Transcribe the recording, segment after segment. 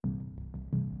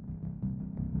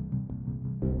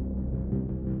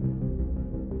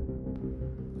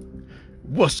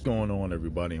What's going on,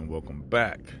 everybody, and welcome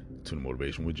back to the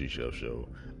Motivation with G Chef show.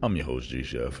 I'm your host, G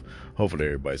Chef. Hopefully,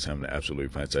 everybody's having an absolutely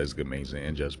fantastic, amazing,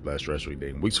 and just blessed stress-free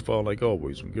day. And weeks of fall, like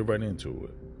always, we get right into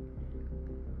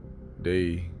it.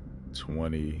 Day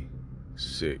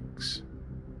 26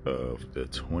 of the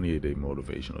 28-day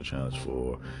motivational challenge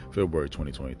for February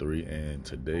 2023, and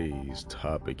today's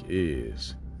topic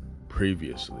is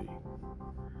previously.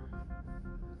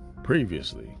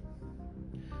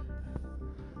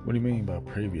 What do you mean by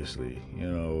previously?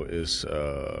 It's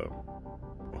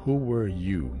who were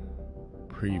you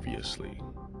previously?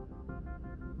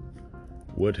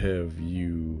 What have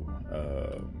you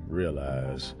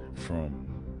realized from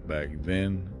back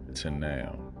then to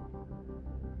now?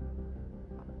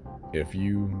 If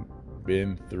you've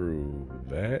been through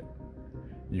that,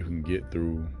 you can get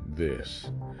through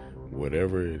this,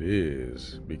 whatever it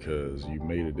is, because you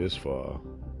made it this far.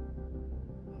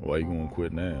 Why you gonna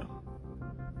quit now?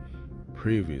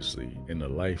 Previously in the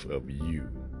life of you've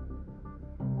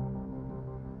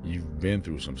been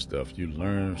through some stuff, you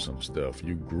learned some stuff,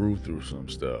 you grew through some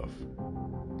stuff,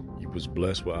 you was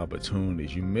blessed with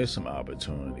opportunities, you missed some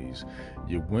opportunities,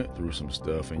 you went through some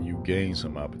stuff and you gained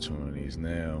some opportunities.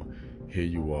 Now here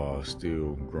you are,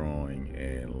 still growing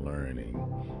and learning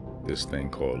this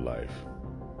thing called life.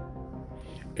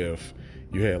 If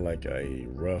you had like a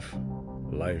rough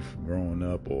life growing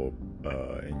up, or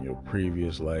in your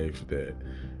previous life, that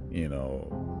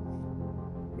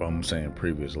I'm saying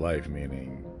previous life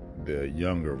meaning the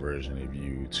younger version of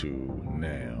you to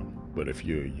now. But if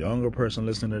you're a younger person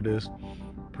listening to this,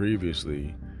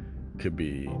 previously could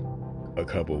be a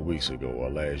couple of weeks ago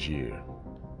or last year.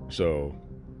 So,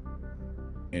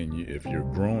 if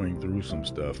you're growing through some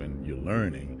stuff and you're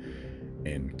learning,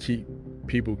 and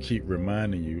people keep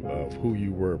reminding you of who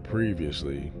you were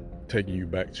previously, taking you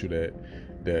back to that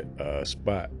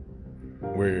spot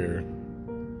where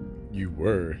you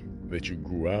were, that you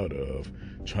grew out of,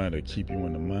 trying to keep you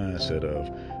in the mindset of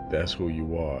that's who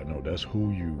you are. No, that's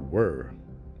who you were,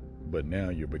 but now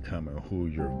you're becoming who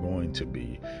you're going to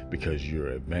be because you're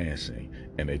advancing,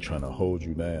 and they're trying to hold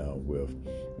you down with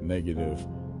negative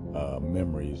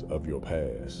memories of your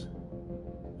past.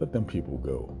 Let them people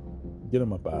go. Get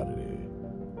them up out of there.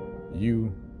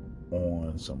 You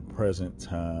on some present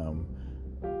time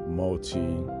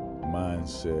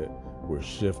multi-mindset. We're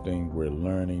shifting, we're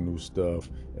learning new stuff.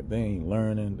 If they ain't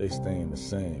learning, they staying the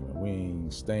same. And we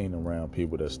ain't staying around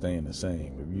people that staying the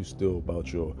same. If you still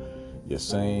about your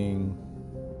same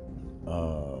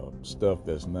stuff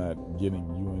that's not getting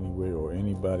you anywhere, or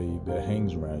anybody that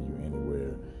hangs around you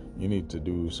anywhere, you need to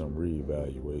do some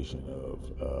reevaluation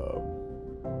of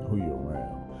who you're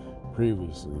around.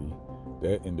 Previously,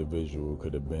 that individual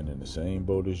could have been in the same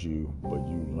boat as you, but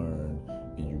you learned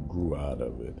and you grew out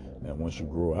of it. Now, once you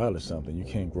grow out of something, you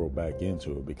can't grow back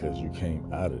into it because you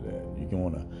came out of that. You're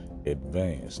going to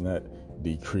advance, not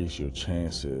decrease your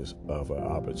chances of an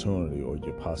opportunity or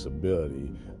your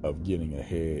possibility of getting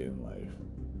ahead in life.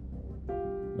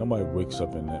 Nobody wakes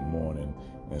up in that morning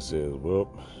and says,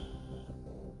 well,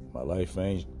 my life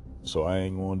ain't, so I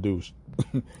ain't going to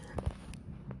do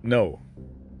No,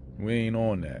 we ain't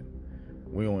on that.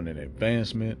 We on an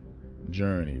advancement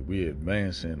journey. We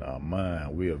advancing our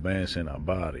mind. We advancing our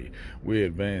body. We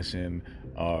advancing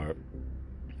our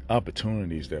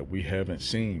opportunities that we haven't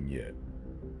seen yet.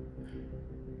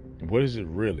 What is it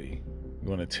really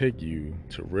going to take you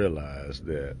to realize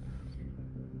that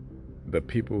the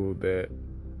people that's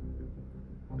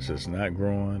not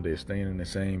growing, they're staying in the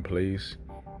same place,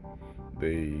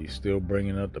 they still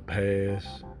bringing up the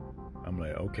past? I'm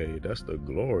like, okay, that's the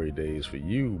glory days for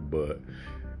you, but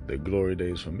the glory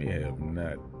days for me have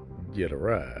not yet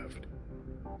arrived.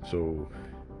 So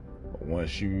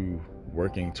once you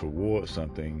working towards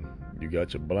something, you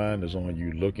got your blinders on,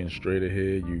 you looking straight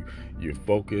ahead, you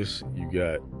focus, you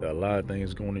got a lot of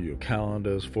things going on, your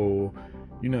calendar's full.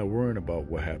 You're not worrying about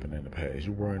what happened in the past.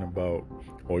 You're worrying about,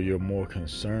 or you're more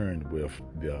concerned with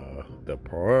the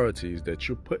priorities that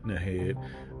you're putting ahead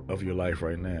of your life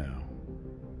right now.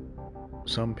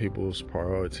 Some people's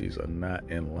priorities are not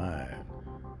in line.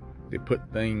 They put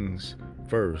things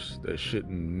first that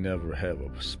shouldn't never have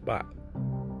a spot.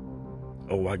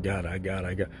 Oh, I got.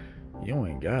 You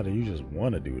ain't got it. You just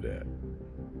want to do that.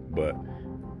 But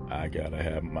I gotta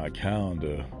have my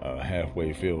calendar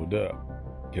halfway filled up,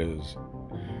 because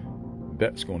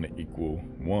that's going to equal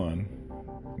 1,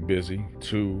 busy,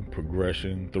 2,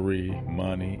 progression, 3,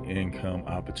 money, income,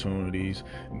 opportunities,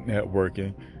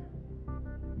 networking.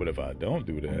 But if I don't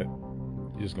do that,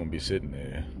 you're just going to be sitting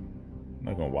there. I'm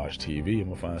not going to watch TV. I'm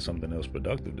going to find something else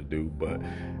productive to do. But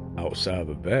outside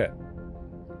of that,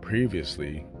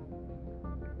 previously,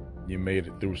 you made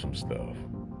it through some stuff.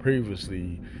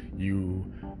 Previously, you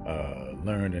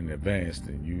learned and advanced,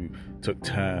 and you took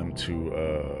time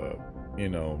to,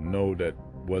 know that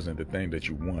wasn't the thing that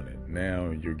you wanted.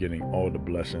 Now you're getting all the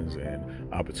blessings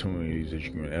and opportunities that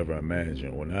you can ever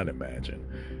imagine or not imagine.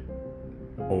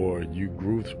 Or you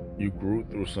grew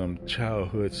through some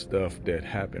childhood stuff that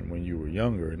happened when you were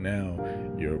younger. Now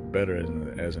you're better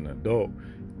as an adult.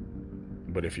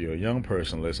 But if you're a young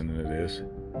person listening to this,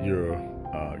 you're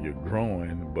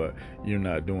growing, but you're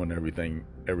not doing everything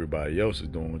everybody else is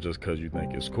doing just because you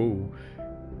think it's cool.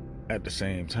 At the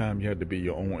same time, you have to be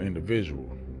your own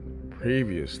individual.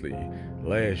 Previously,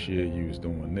 last year you was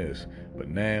doing this, but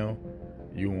now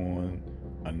you on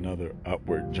another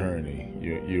upward journey.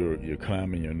 You're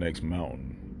climbing your next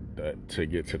mountain to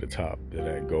get to the top of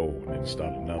that goal, and then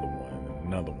start another one, and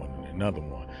another one, and another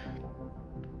one.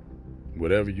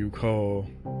 Whatever you call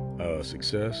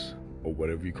success, or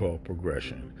whatever you call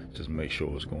progression, just make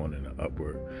sure it's going in an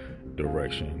upward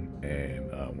direction.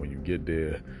 And when you get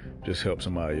there, just help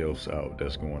somebody else out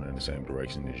that's going in the same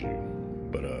direction as you.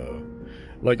 But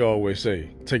like I always say,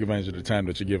 take advantage of the time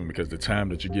that you're given, because the time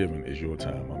that you're given is your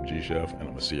time. I'm G Chef, and I'm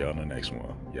gonna see y'all in the next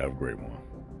one. Y'all have a great one.